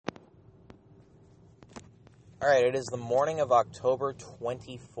Alright, it is the morning of October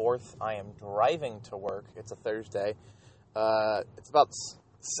 24th. I am driving to work. It's a Thursday. It's about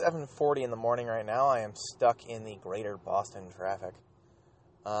 7:40 in the morning right now. I am stuck in the greater Boston traffic.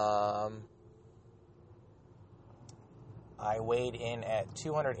 I weighed in at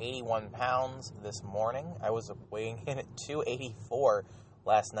 281 pounds this morning. I was weighing in at 284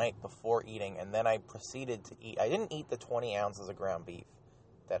 last night before eating, and then I proceeded to eat. I didn't eat the 20 ounces of ground beef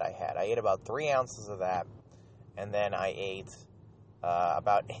that I had. I ate about 3 ounces of that. And then I ate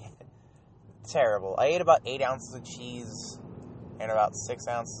terrible. I ate about 8 ounces of cheese and about 6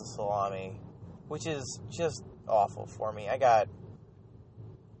 ounces of salami, which is just awful for me. I got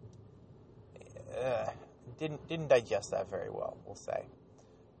didn't digest that very well, we'll say.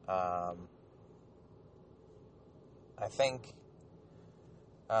 I think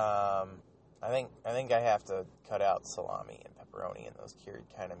I have to cut out salami and pepperoni and those cured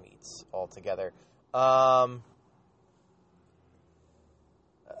kind of meats altogether.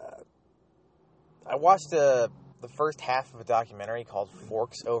 I watched the first half of a documentary called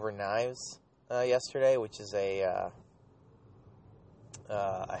Forks Over Knives yesterday, which is a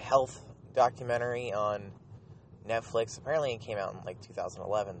health documentary on Netflix. Apparently it came out in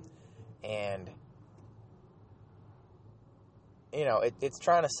 2011, and it's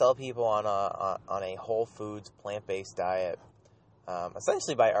trying to sell people on a whole foods plant-based diet,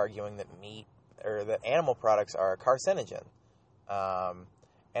 essentially by arguing that meat or that animal products are a carcinogen.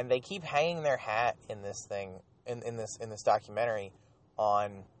 And they keep hanging their hat in this thing, in this documentary,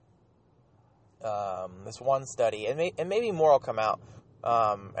 on this one study, and maybe more will come out.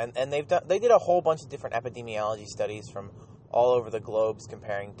 And they did a whole bunch of different epidemiology studies from all over the globe,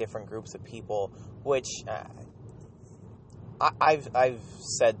 comparing different groups of people. Which I've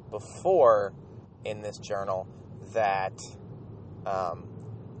said before in this journal that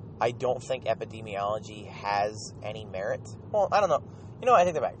I don't think epidemiology has any merit. Well, I don't know. I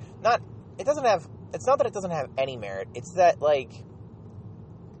take that back. It's not that it doesn't have any merit. It's that,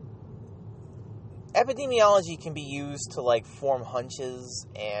 epidemiology can be used to, form hunches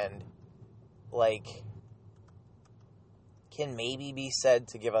and, can maybe be said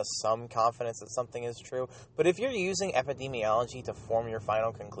to give us some confidence that something is true. But if you're using epidemiology to form your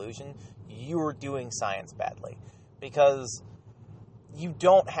final conclusion, you're doing science badly. Because you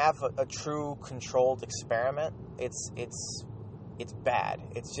don't have a true controlled experiment. It's bad.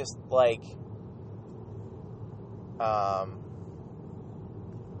 It's just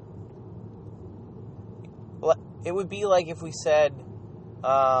it would be like if we said,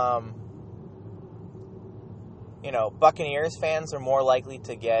 Buccaneers fans are more likely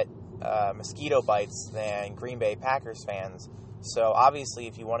to get mosquito bites than Green Bay Packers fans. So obviously,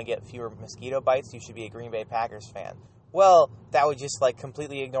 if you want to get fewer mosquito bites, you should be a Green Bay Packers fan. Well, that would just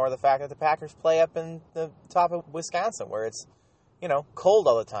completely ignore the fact that the Packers play up in the top of Wisconsin, where it's cold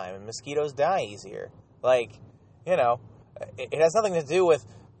all the time, and mosquitoes die easier. It has nothing to do with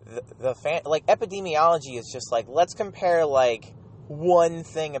the epidemiology is just let's compare, one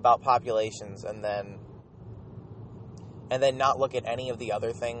thing about populations, and then not look at any of the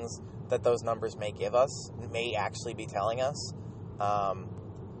other things that those numbers may give us, may actually be telling us.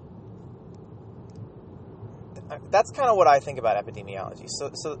 That's kind of what I think about epidemiology. So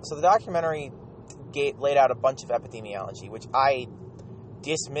the documentary laid out a bunch of epidemiology, which I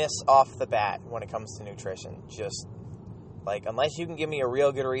dismiss off the bat when it comes to nutrition. Just, unless you can give me a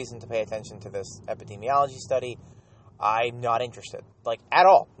real good reason to pay attention to this epidemiology study, I'm not interested. At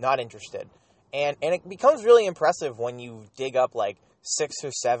all. Not interested. And it becomes really impressive when you dig up, 6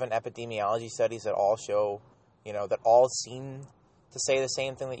 or 7 epidemiology studies that all show, that all seem to say the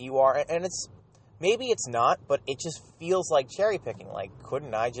same thing that you are. And maybe it's not, but it just feels like cherry picking.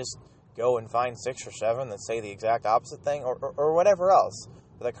 Couldn't I just go and find 6 or 7 that say the exact opposite thing, or whatever else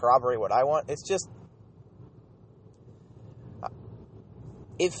that corroborate what I want? It's just,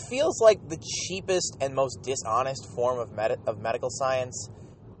 it feels like the cheapest and most dishonest form of medical science,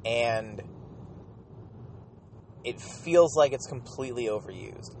 and it feels like it's completely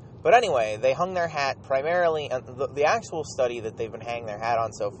overused. But anyway, they hung their hat primarily, and the actual study that they've been hanging their hat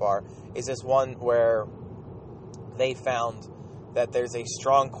on so far is this one where they found that there's a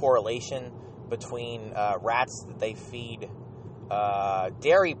strong correlation between rats that they feed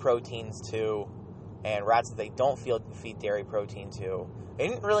dairy proteins to and rats that they don't feed dairy protein to. They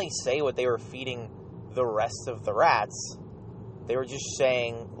didn't really say what they were feeding the rest of the rats. They were just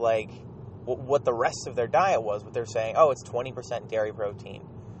saying, what the rest of their diet was. But they're saying, it's 20% dairy protein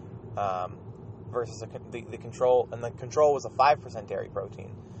versus the control, and the control was a 5% dairy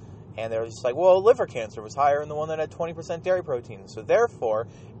protein. And they were just liver cancer was higher in the one that had 20% dairy protein. So therefore,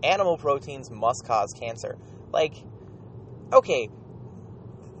 animal proteins must cause cancer. Like, okay,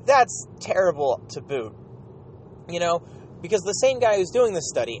 that's terrible to boot. You know, because the same guy who's doing this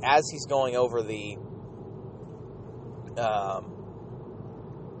study, as he's going over the,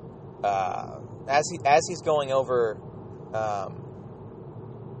 as he's going over,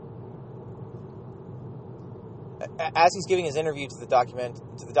 as he's giving his interview to the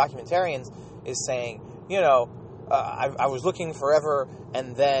documentarians, is saying, I was looking forever,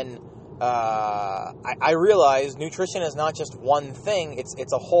 and then I realized nutrition is not just one thing;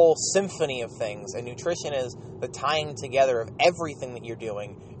 it's a whole symphony of things, and nutrition is the tying together of everything that you're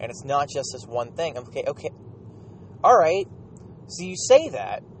doing, and it's not just this one thing. Okay, all right. So you say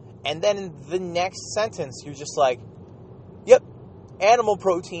that, and then in the next sentence, you're just like, "Yep, animal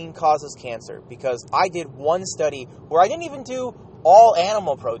protein causes cancer," because I did one study where I didn't even do all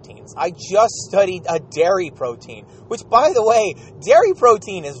animal proteins. I just studied a dairy protein, which, by the way, dairy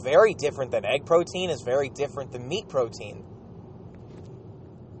protein is very different than egg protein, is very different than meat protein.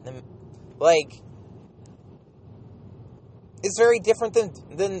 And, it's very different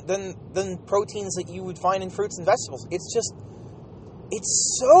than proteins that you would find in fruits and vegetables. It's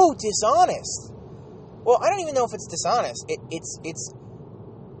so dishonest. Well, I don't even know if it's dishonest. It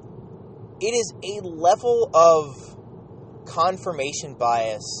is a level of confirmation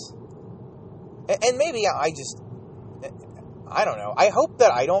bias, and maybe I don't know. I hope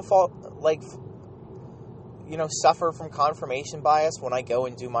that I don't suffer from confirmation bias when I go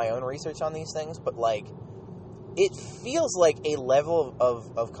and do my own research on these things, but it feels like a level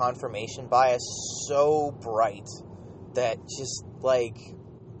of confirmation bias so bright that just I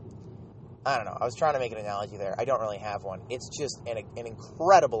don't know. I was trying to make an analogy there. I don't really have one. It's just an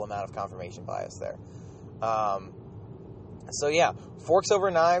incredible amount of confirmation bias there. So yeah, forks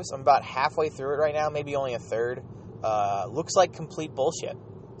over knives. I'm about halfway through it right now, maybe only a third. Looks like complete bullshit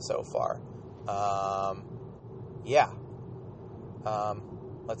so far. Yeah.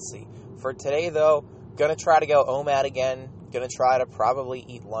 Let's see. For today, though, gonna try to go OMAD again. Gonna try to probably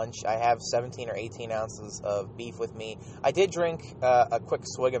eat lunch. I have 17 or 18 ounces of beef with me. I did drink a quick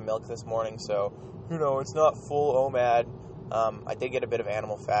swig of milk this morning, so, it's not full OMAD. I did get a bit of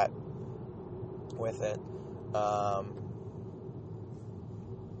animal fat with it.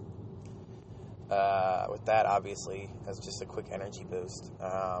 With that, obviously, as just a quick energy boost.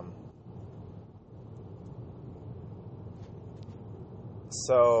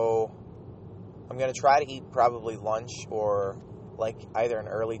 So I'm going to try to eat probably lunch or either an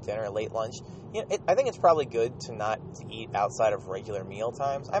early dinner or late lunch. I think it's probably good to not to eat outside of regular meal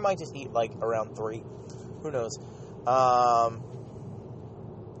times. I might just eat around 3. Who knows?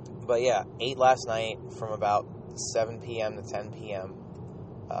 But yeah, ate last night from about 7 p.m. to 10 p.m.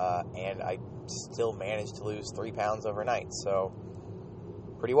 And I still managed to lose 3 pounds overnight. So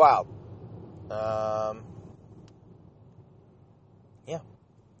pretty wild. Yeah.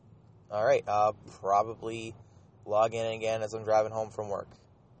 All right, I'll probably log in again as I'm driving home from work.